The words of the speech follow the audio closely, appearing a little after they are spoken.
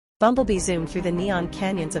Bumblebee zoomed through the neon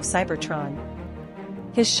canyons of Cybertron.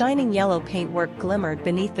 His shining yellow paintwork glimmered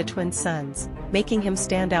beneath the twin suns, making him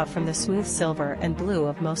stand out from the smooth silver and blue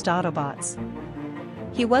of most Autobots.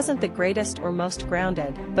 He wasn't the greatest or most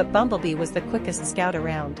grounded, but Bumblebee was the quickest scout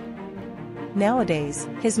around. Nowadays,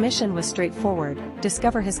 his mission was straightforward: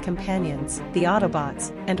 discover his companions, the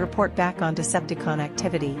Autobots, and report back on Decepticon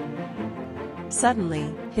activity.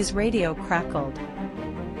 Suddenly, his radio crackled.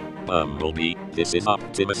 Bumblebee, this is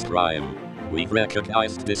Optimus Prime. We've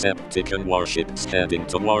recognized Decepticon warships heading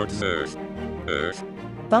towards Earth.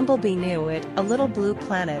 Bumblebee knew it, a little blue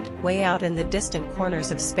planet way out in the distant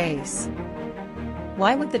corners of space.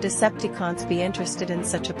 Why would the Decepticons be interested in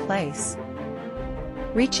such a place?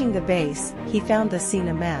 Reaching the base, he found the scene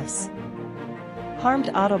a mess.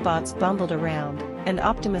 Harmed Autobots bumbled around, and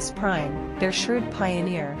Optimus Prime, their shrewd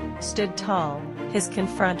pioneer, stood tall, his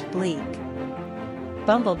confront bleak.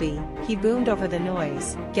 "Bumblebee," he boomed over the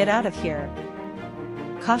noise, "get out of here.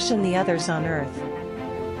 Caution the others on Earth.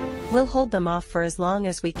 We'll hold them off for as long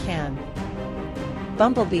as we can."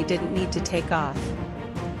 Bumblebee didn't need to take off.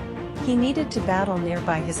 He needed to battle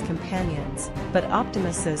nearby his companions, but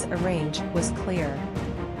Optimus's range was clear.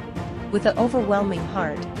 With an overwhelming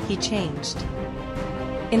heart, he changed.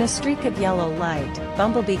 In a streak of yellow light,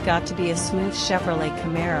 Bumblebee got to be a smooth Chevrolet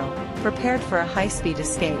Camaro, prepared for a high-speed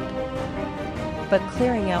escape. But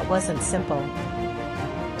clearing out wasn't simple.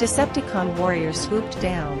 Decepticon warriors swooped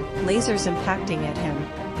down, lasers impacting at him.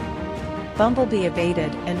 Bumblebee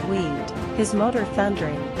evaded and weaved, his motor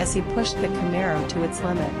thundering as he pushed the Camaro to its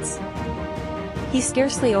limits. He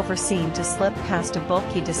scarcely overseen to slip past a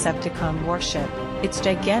bulky Decepticon warship, its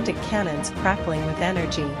gigantic cannons crackling with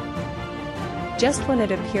energy. Just when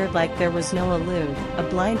it appeared like there was no elude, a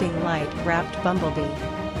blinding light wrapped Bumblebee.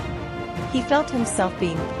 He felt himself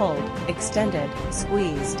being pulled, extended,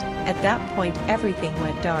 squeezed. At that point everything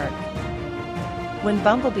went dark. When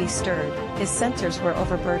Bumblebee stirred, his sensors were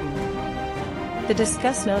overburdened. The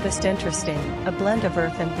disgust noticed interesting, a blend of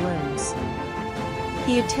earth and blooms.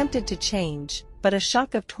 He attempted to change, but a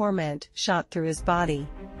shock of torment shot through his body.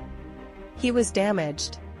 He was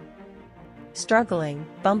damaged. Struggling,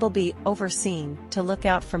 Bumblebee overseen to look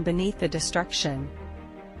out from beneath the destruction.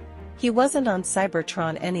 He wasn't on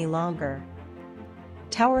Cybertron any longer.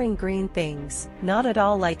 Towering green things, not at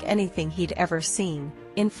all like anything he'd ever seen,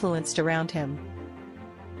 influenced around him.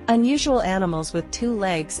 Unusual animals with 2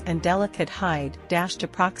 legs and delicate hide dashed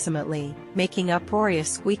approximately, making uproarious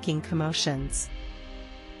squeaking commotions.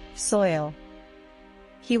 Soil.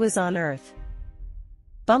 He was on Earth.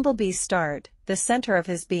 Bumblebee's start, the center of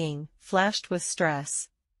his being, flashed with stress.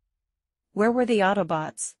 Where were the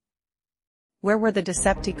Autobots? Where were the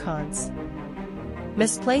Decepticons?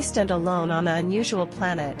 Misplaced and alone on an unusual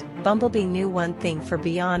planet, Bumblebee knew one thing for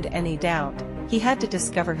beyond any doubt: he had to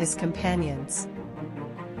discover his companions.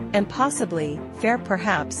 And possibly, fair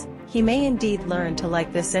perhaps, he may indeed learn to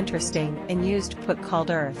like this interesting and used put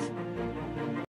called Earth.